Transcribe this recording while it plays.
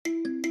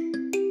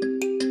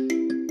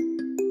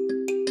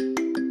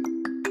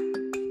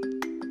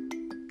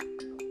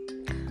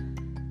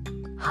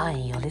Hi,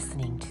 you're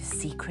listening to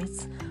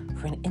Secrets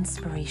for an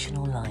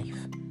Inspirational Life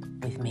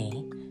with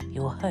me,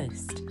 your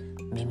host,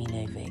 Mimi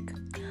Novick.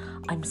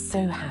 I'm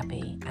so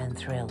happy and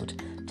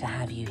thrilled to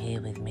have you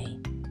here with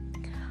me.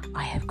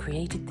 I have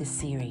created this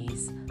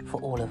series for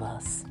all of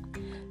us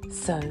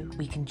so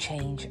we can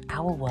change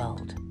our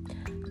world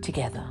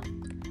together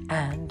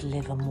and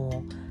live a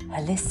more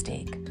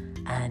holistic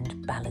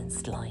and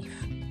balanced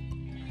life.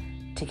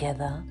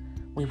 Together,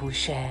 we will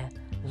share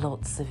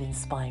lots of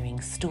inspiring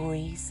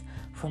stories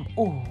from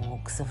all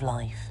walks of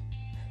life,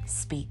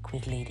 speak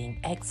with leading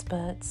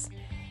experts,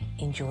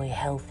 enjoy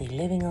healthy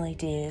living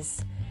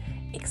ideas,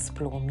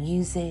 explore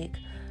music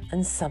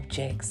and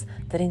subjects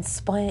that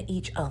inspire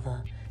each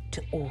other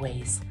to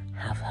always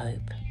have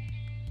hope.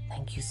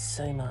 Thank you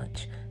so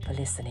much for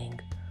listening.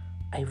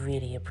 I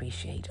really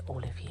appreciate all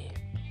of you.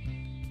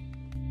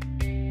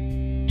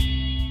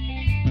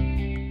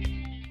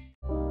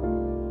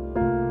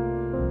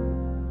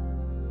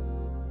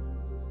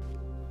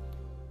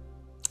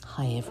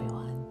 Hi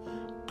everyone,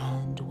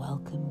 and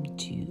welcome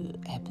to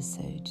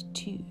episode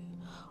 2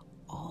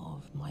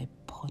 of my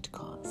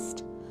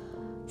podcast,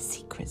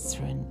 Secrets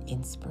for an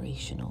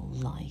Inspirational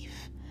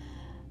Life.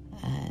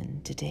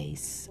 And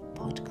today's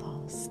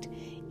podcast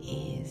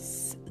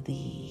is the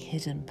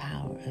hidden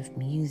power of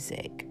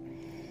music.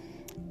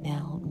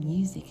 Now,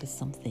 music is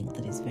something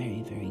that is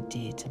very, very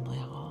dear to my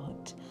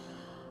heart,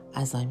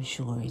 as I'm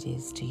sure it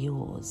is to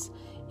yours.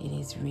 It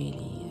is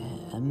really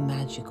a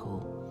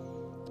magical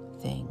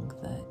thing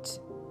that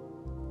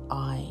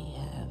I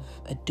have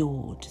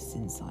adored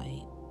since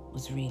I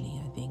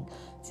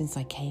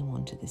came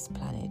onto this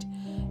planet.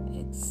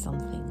 It's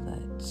something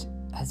that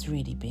has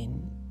really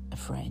been a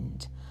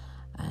friend,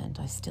 and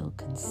I still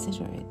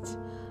consider it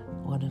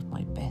one of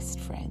my best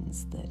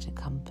friends that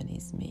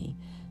accompanies me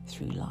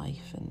through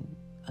life and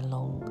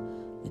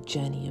along the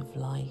journey of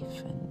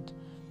life and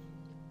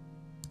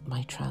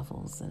my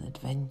travels and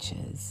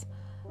adventures.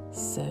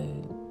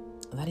 So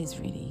that is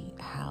really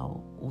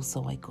how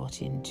also I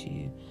got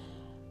into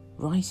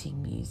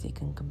writing music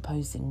and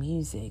composing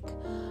music,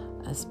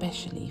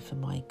 especially for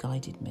my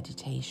guided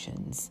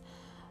meditations.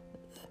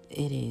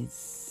 It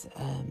is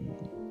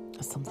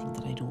something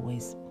that I'd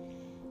always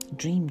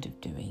dreamed of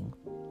doing,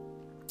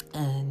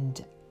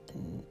 and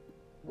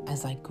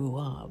as I grew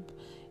up,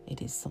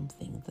 it is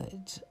something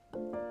that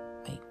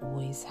I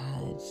always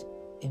had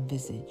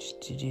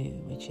envisaged to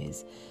do, which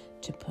is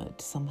to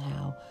put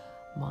somehow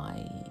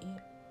my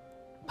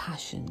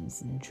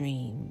passions and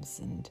dreams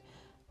and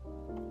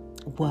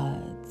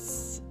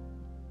words,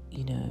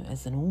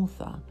 as an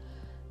author,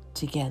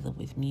 together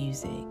with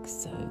music.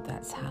 So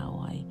that's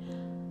how I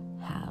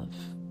have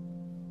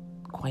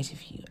quite a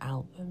few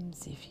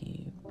albums. If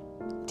you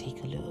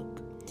take a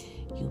look,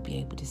 you'll be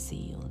able to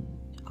see on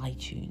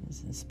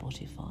iTunes and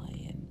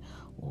Spotify and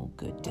all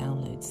good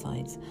download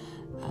sites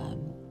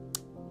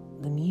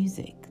the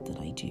music that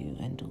I do,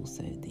 and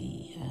also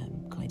the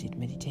guided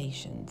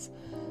meditations.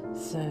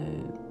 So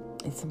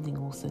it's something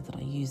also that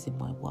I use in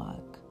my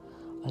work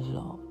a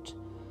lot.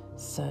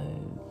 So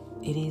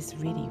it is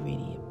really,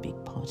 really a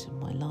big part of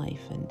my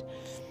life. And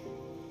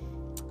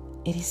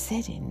it is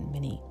said in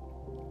many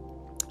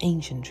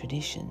ancient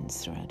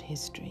traditions throughout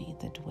history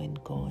that when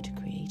God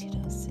created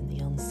us in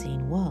the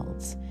unseen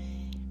worlds,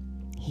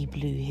 he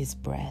blew his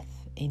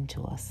breath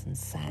into us and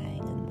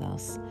sang, and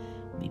thus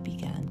we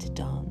began to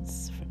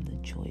dance from the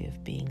joy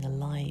of being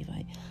alive.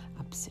 I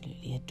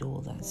absolutely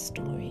adore that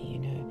story.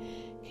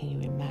 Can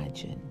you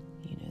imagine,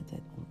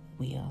 that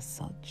we are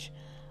such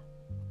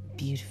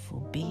beautiful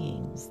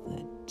beings,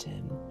 that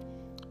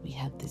we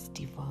have this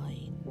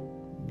divine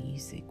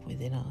music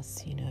within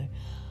us.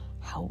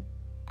 How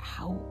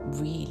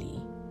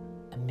really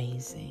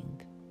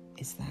amazing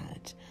is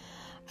that?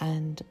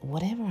 And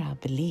whatever our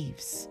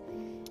beliefs,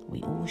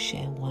 we all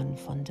share one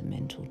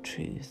fundamental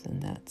truth,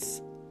 and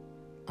that's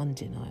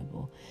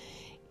undeniable,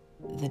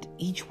 that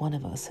each one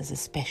of us has a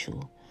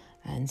special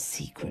and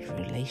secret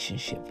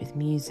relationship with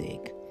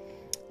music.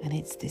 And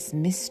it's this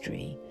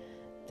mystery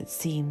that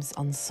seems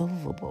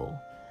unsolvable,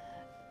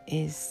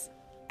 is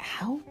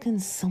how can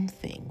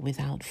something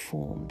without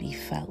form be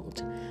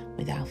felt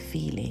with our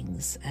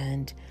feelings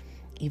and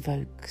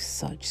evoke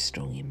such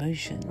strong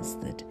emotions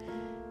that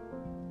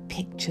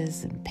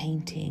pictures and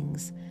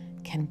paintings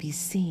can be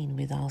seen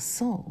with our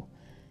soul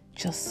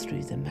just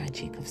through the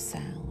magic of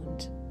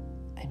sound?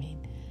 I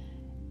mean,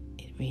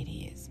 it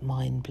really is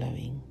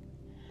mind-blowing.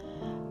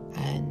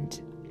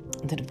 And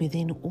that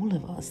within all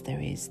of us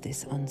there is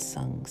this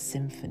unsung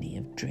symphony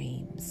of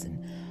dreams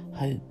and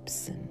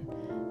hopes and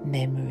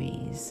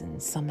memories,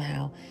 and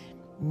somehow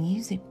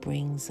music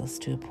brings us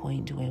to a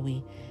point where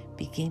we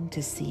begin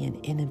to see an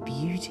inner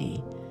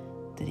beauty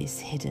that is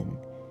hidden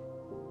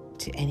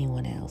to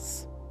anyone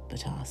else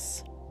but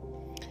us.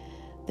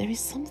 There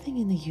is something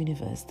in the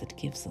universe that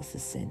gives us a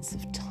sense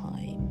of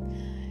time,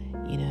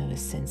 a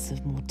sense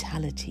of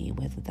mortality,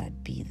 whether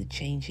that be the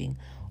changing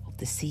of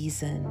the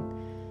season,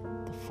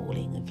 the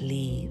falling of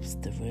leaves,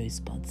 the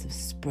rosebuds of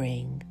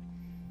spring,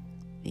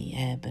 the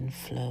ebb and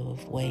flow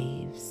of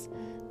waves,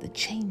 the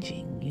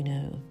changing,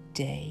 of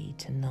day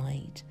to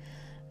night,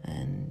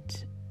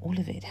 and all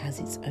of it has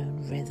its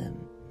own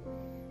rhythm,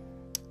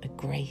 a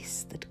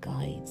grace that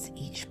guides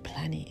each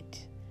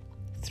planet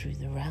through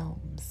the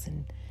realms.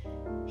 And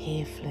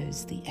here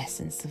flows the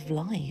essence of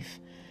life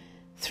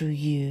through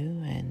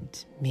you and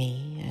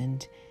me,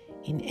 and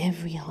in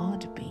every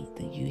heartbeat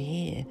that you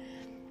hear,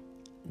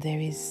 there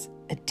is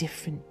a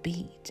different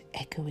beat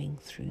echoing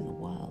through the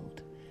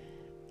world.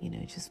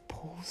 Just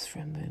pause for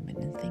a moment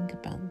and think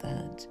about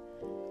that.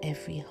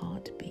 Every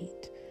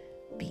heartbeat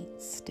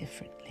beats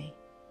differently.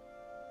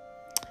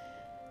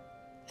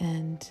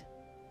 And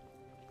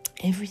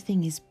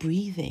everything is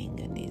breathing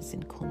and is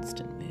in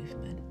constant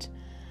movement.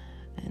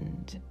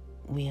 And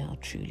we are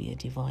truly a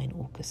divine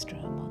orchestra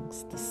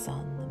amongst the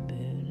sun, the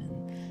moon,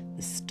 and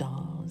the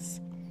stars.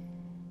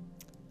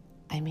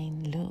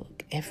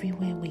 Look,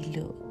 everywhere we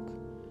look,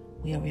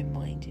 we are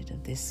reminded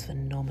of this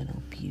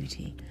phenomenal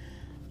beauty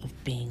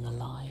of being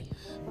alive.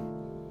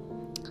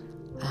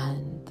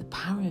 And the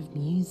power of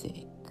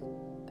music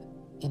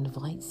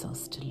invites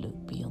us to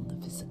look beyond the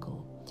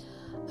physical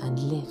and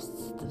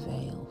lifts the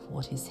veil of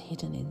what is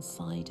hidden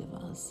inside of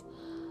us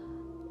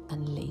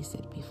and lays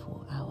it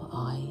before our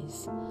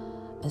eyes,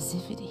 as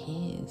if it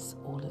hears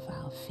all of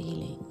our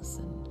feelings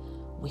and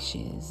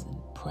wishes and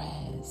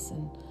prayers,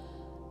 and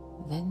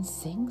then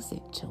sings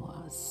it to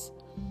us.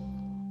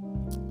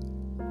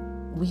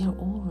 We are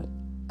all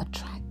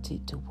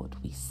attracted to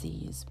what we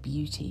see as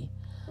beauty,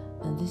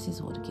 and this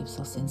is what gives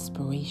us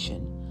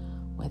inspiration,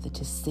 whether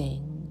to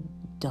sing,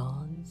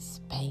 dance,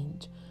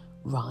 paint,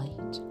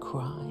 write,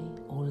 cry,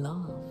 or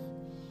laugh.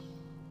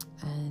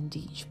 And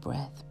each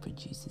breath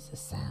produces a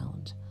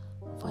sound,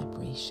 a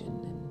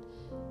vibration, and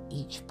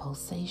each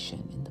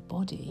pulsation in the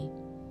body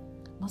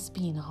must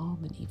be in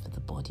harmony for the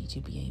body to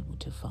be able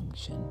to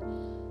function.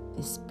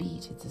 This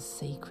beat is a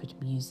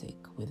sacred music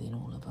within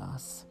all of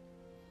us.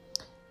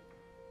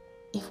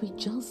 If we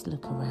just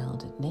look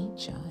around at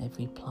nature,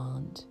 every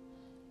plant,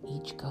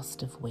 each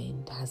gust of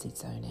wind has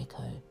its own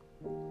echo,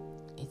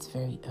 its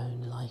very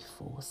own life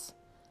force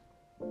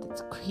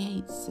that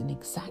creates an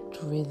exact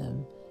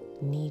rhythm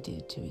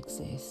needed to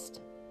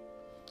exist.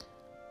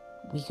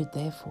 We could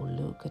therefore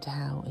look at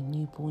how a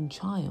newborn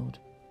child,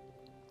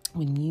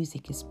 when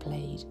music is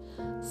played,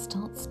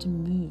 starts to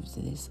move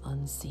to this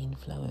unseen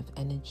flow of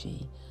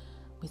energy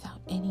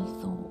without any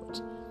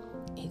thought.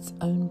 Its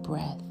own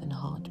breath and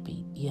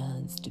heartbeat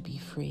yearns to be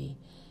free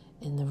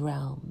in the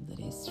realm that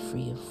is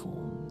free of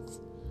forms,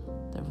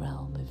 the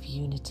realm of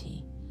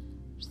unity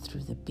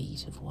through the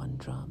beat of one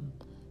drum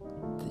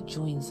that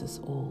joins us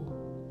all.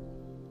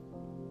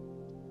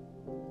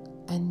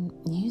 And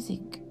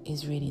music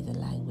is really the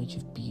language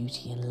of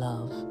beauty and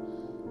love,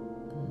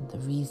 and the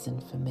reason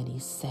for many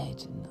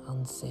said and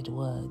unsaid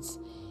words,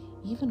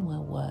 even where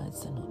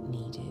words are not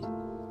needed.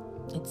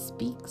 It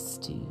speaks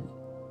to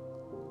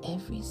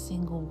every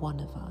single one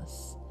of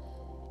us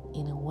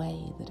in a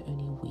way that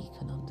only we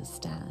can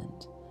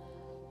understand.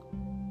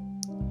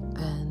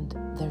 And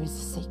there is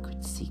a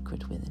sacred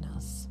secret within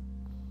us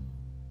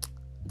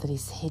that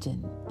is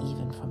hidden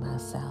even from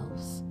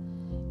ourselves,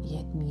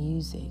 yet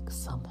music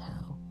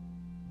somehow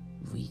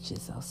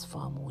reaches us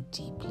far more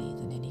deeply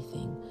than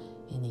anything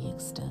in the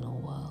external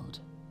world.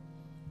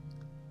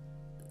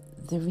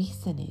 The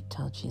reason it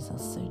touches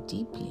us so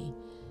deeply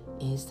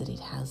is that it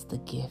has the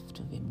gift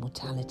of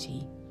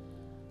immortality,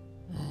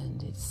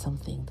 and it's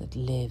something that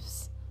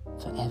lives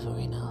forever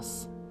in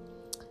us.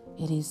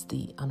 It is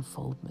the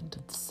unfoldment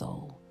of the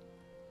soul,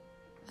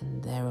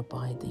 and there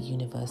abide the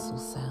universal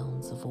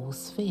sounds of all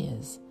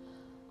spheres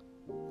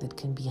that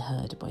can be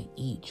heard by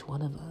each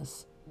one of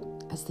us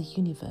as the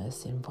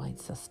universe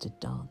invites us to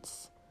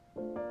dance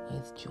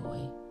with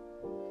joy.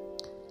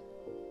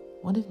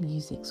 One of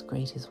music's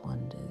greatest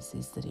wonders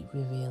is that it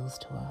reveals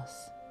to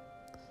us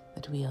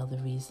that we are the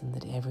reason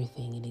that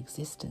everything in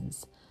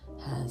existence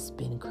has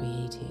been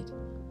created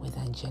with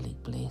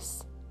angelic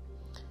bliss,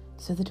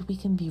 so that we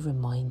can be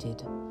reminded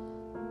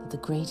that the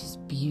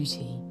greatest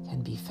beauty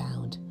can be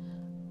found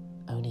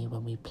only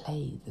when we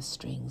play the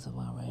strings of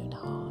our own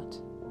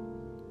heart.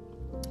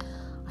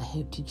 I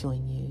hope to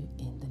join you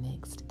in the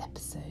next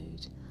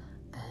episode,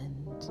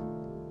 and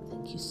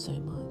thank you so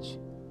much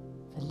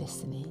for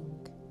listening.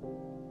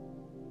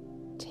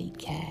 Take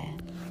care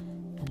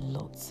and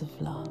lots of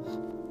love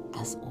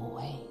as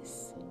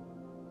always.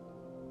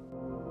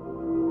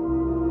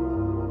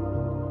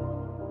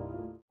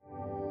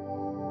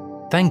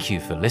 Thank you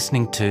for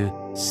listening to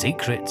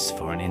Secrets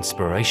for an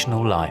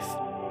Inspirational Life,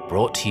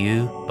 brought to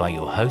you by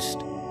your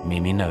host,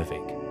 Mimi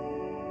Novic.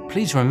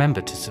 Please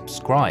remember to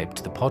subscribe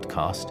to the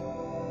podcast,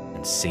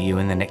 and see you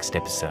in the next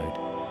episode.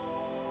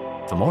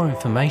 For more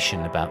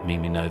information about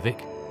Mimi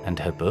Novic and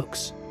her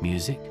books,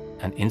 music,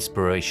 and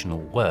inspirational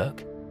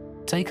work,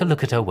 take a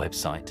look at her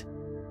website,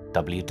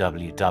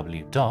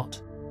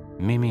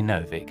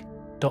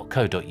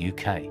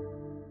 www.miminovic.co.uk.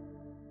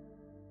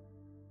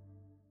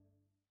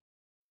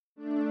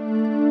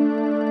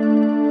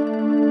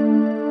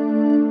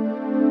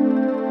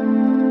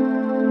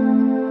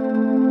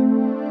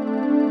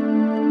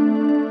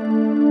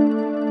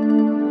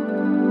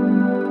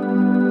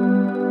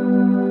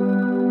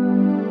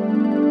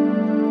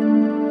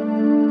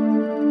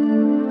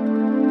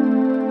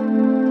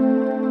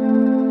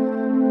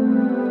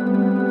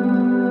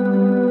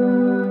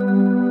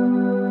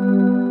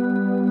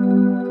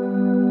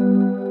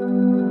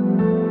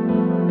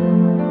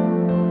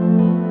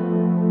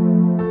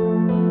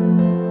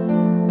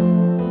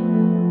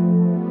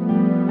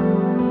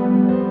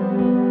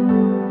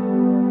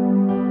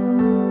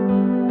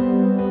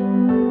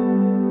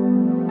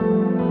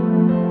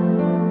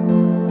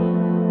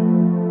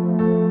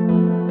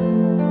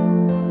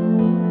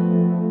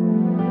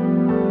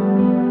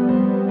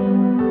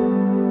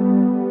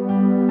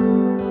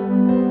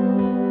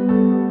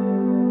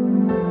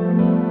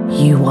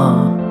 You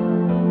are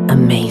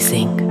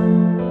amazing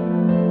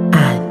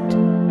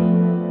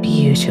and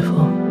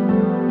beautiful.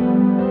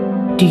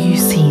 Do you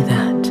see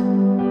that?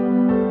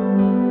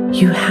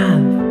 You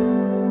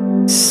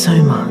have so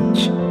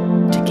much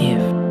to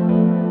give.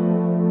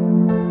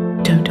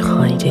 Don't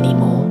hide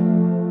anymore.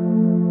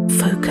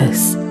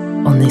 Focus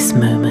on this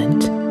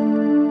moment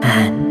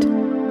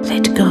and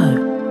let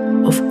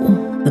go of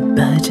all the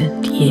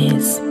burdened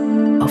years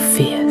of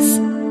fears.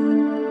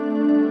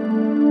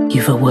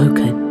 You've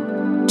awoken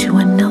to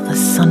another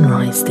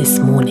sunrise this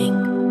morning.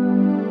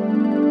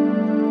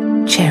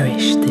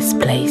 Cherish this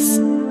place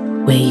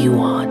where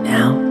you are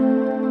now.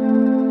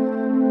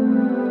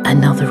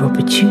 Another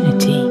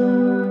opportunity